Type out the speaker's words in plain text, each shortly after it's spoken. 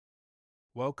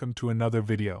Welcome to another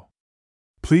video.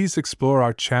 Please explore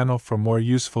our channel for more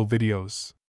useful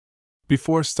videos.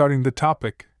 Before starting the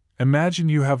topic, imagine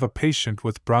you have a patient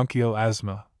with bronchial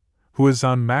asthma who is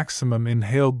on maximum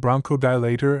inhaled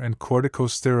bronchodilator and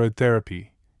corticosteroid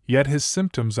therapy, yet his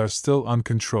symptoms are still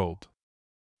uncontrolled.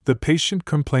 The patient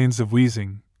complains of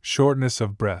wheezing, shortness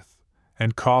of breath,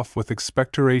 and cough with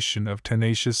expectoration of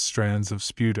tenacious strands of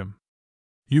sputum.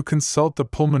 You consult the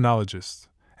pulmonologist,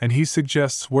 and he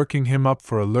suggests working him up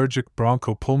for allergic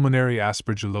broncho-pulmonary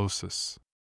aspergillosis,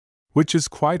 which is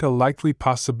quite a likely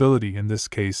possibility in this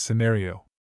case scenario.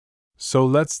 So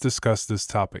let's discuss this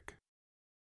topic.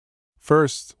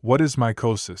 First, what is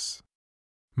mycosis?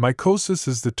 Mycosis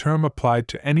is the term applied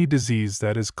to any disease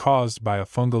that is caused by a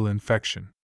fungal infection.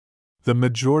 The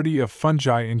majority of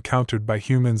fungi encountered by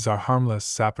humans are harmless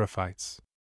saprophytes.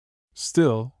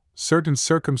 Still, certain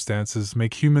circumstances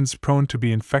make humans prone to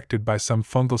be infected by some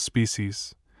fungal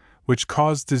species, which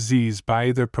cause disease by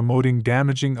either promoting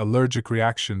damaging allergic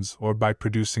reactions or by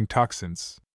producing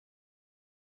toxins.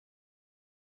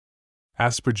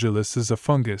 Aspergillus is a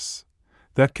fungus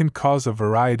that can cause a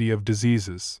variety of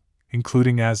diseases,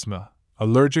 including asthma,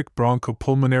 allergic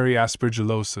bronchopulmonary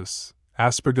aspergillosis,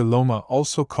 aspergilloma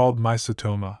also called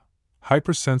mycetoma,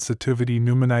 hypersensitivity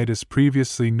pneumonitis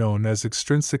previously known as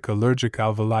extrinsic allergic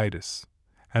alveolitis,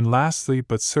 and lastly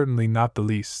but certainly not the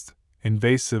least,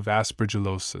 invasive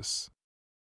aspergillosis.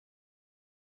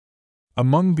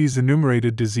 Among these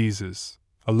enumerated diseases,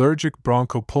 allergic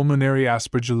bronchopulmonary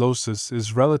aspergillosis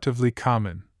is relatively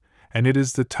common, and it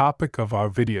is the topic of our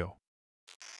video.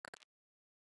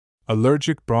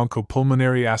 Allergic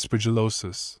bronchopulmonary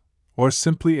aspergillosis, or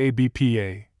simply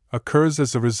ABPA, occurs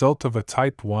as a result of a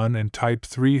type 1 and type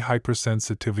 3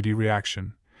 hypersensitivity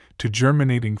reaction to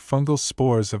germinating fungal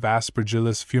spores of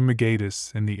Aspergillus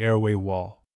fumigatus in the airway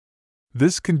wall.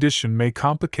 This condition may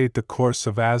complicate the course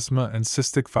of asthma and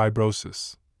cystic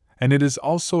fibrosis, and it is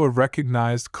also a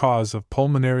recognized cause of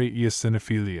pulmonary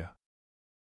eosinophilia.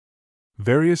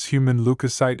 Various human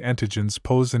leukocyte antigens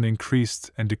pose an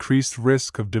increased and decreased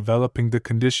risk of developing the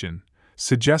condition,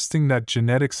 suggesting that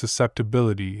genetic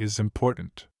susceptibility is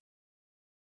important.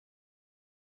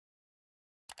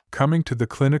 Coming to the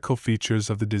clinical features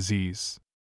of the disease.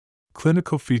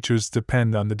 Clinical features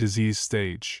depend on the disease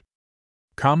stage.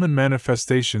 Common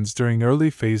manifestations during early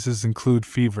phases include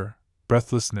fever,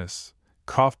 breathlessness,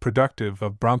 cough productive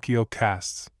of bronchial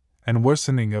casts, and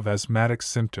worsening of asthmatic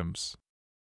symptoms.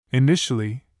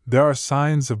 Initially, there are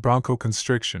signs of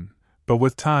bronchoconstriction, but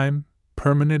with time,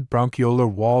 permanent bronchiolar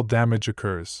wall damage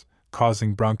occurs,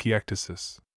 causing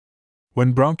bronchiectasis.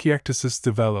 When bronchiectasis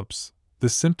develops, the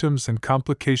symptoms and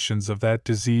complications of that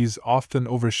disease often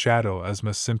overshadow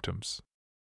asthma symptoms.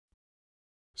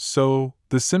 So,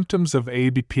 the symptoms of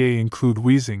ABPA include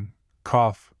wheezing,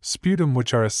 cough, sputum,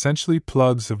 which are essentially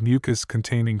plugs of mucus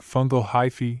containing fungal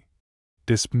hyphae,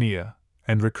 dyspnea,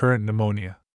 and recurrent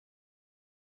pneumonia.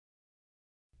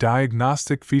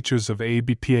 Diagnostic features of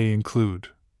ABPA include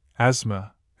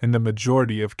asthma, in the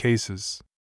majority of cases,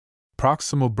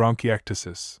 proximal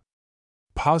bronchiectasis,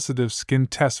 positive skin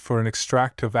test for an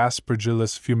extract of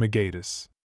Aspergillus fumigatus,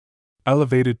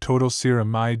 elevated total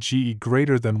serum IgE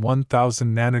greater than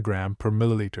 1000 nanogram per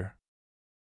milliliter,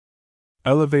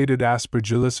 elevated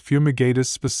Aspergillus fumigatus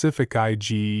specific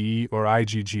IgE or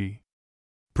IgG,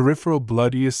 peripheral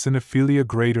blood eosinophilia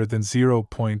greater than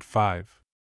 0.5,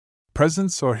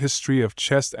 presence or history of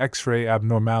chest X-ray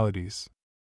abnormalities,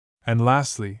 and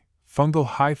lastly, fungal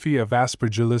hyphae of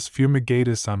Aspergillus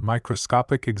fumigatus on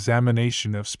microscopic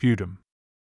examination of sputum.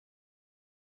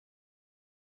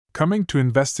 Coming to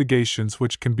investigations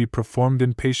which can be performed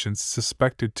in patients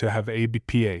suspected to have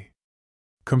ABPA.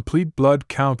 Complete blood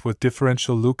count with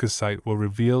differential leukocyte will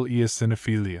reveal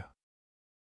eosinophilia.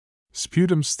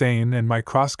 Sputum stain and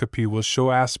microscopy will show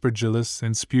Aspergillus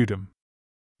in sputum.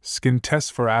 Skin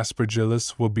test for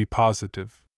Aspergillus will be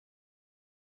positive.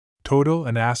 Total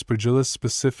and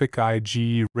Aspergillus-specific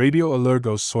IgE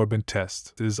radioallergosorbent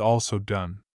test is also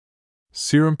done.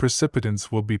 Serum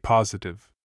precipitants will be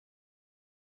positive.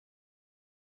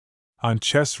 On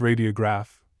chest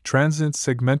radiograph, transient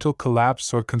segmental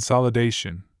collapse or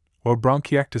consolidation, or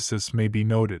bronchiectasis may be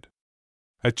noted.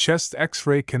 A chest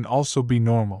X-ray can also be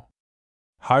normal.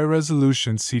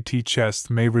 High-resolution CT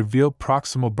chest may reveal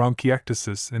proximal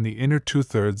bronchiectasis in the inner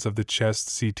two-thirds of the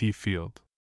chest CT field.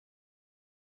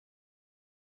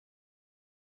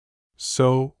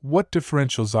 So, what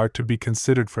differentials are to be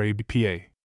considered for ABPA?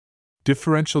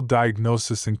 Differential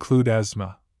diagnosis include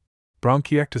asthma,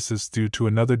 bronchiectasis due to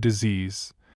another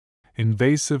disease,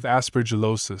 invasive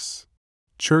aspergillosis,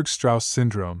 Churg-Strauss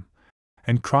syndrome,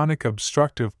 and chronic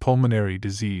obstructive pulmonary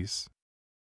disease.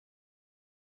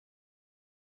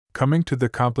 Coming to the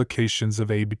complications of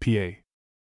ABPA.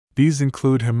 These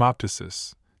include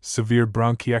hemoptysis, severe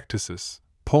bronchiectasis,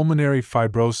 pulmonary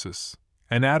fibrosis,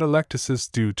 and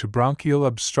atelectasis due to bronchial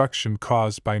obstruction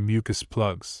caused by mucus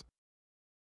plugs.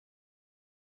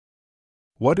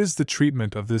 What is the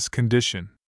treatment of this condition?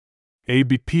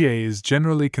 ABPA is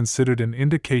generally considered an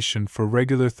indication for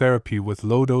regular therapy with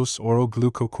low-dose oral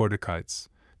glucocorticoids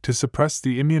to suppress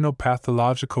the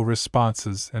immunopathological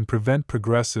responses and prevent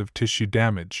progressive tissue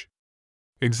damage.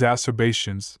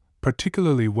 Exacerbations,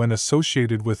 particularly when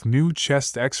associated with new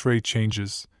chest X-ray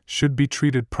changes, should be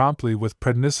treated promptly with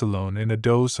prednisolone in a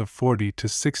dose of 40 to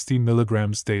 60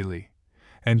 mg daily,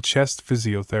 and chest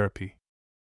physiotherapy.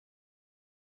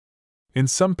 In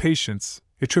some patients,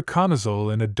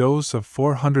 itraconazole in a dose of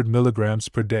 400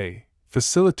 mg per day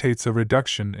facilitates a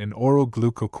reduction in oral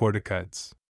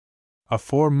glucocorticoids. A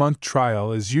 4-month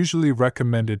trial is usually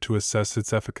recommended to assess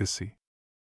its efficacy.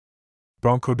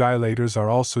 Bronchodilators are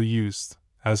also used,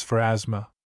 as for asthma.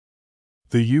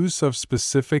 The use of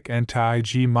specific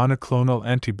anti-IgE monoclonal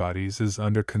antibodies is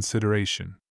under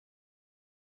consideration.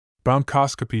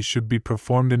 Bronchoscopy should be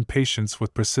performed in patients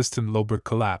with persistent lobar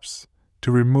collapse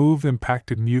to remove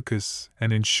impacted mucus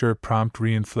and ensure prompt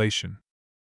reinflation.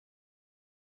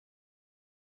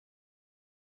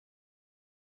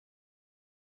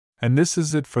 And this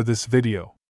is it for this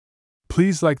video.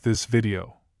 Please like this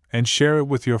video and share it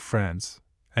with your friends,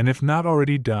 and if not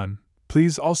already done,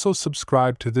 please also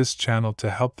subscribe to this channel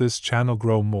to help this channel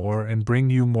grow more and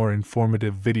bring you more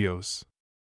informative videos.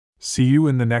 See you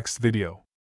in the next video.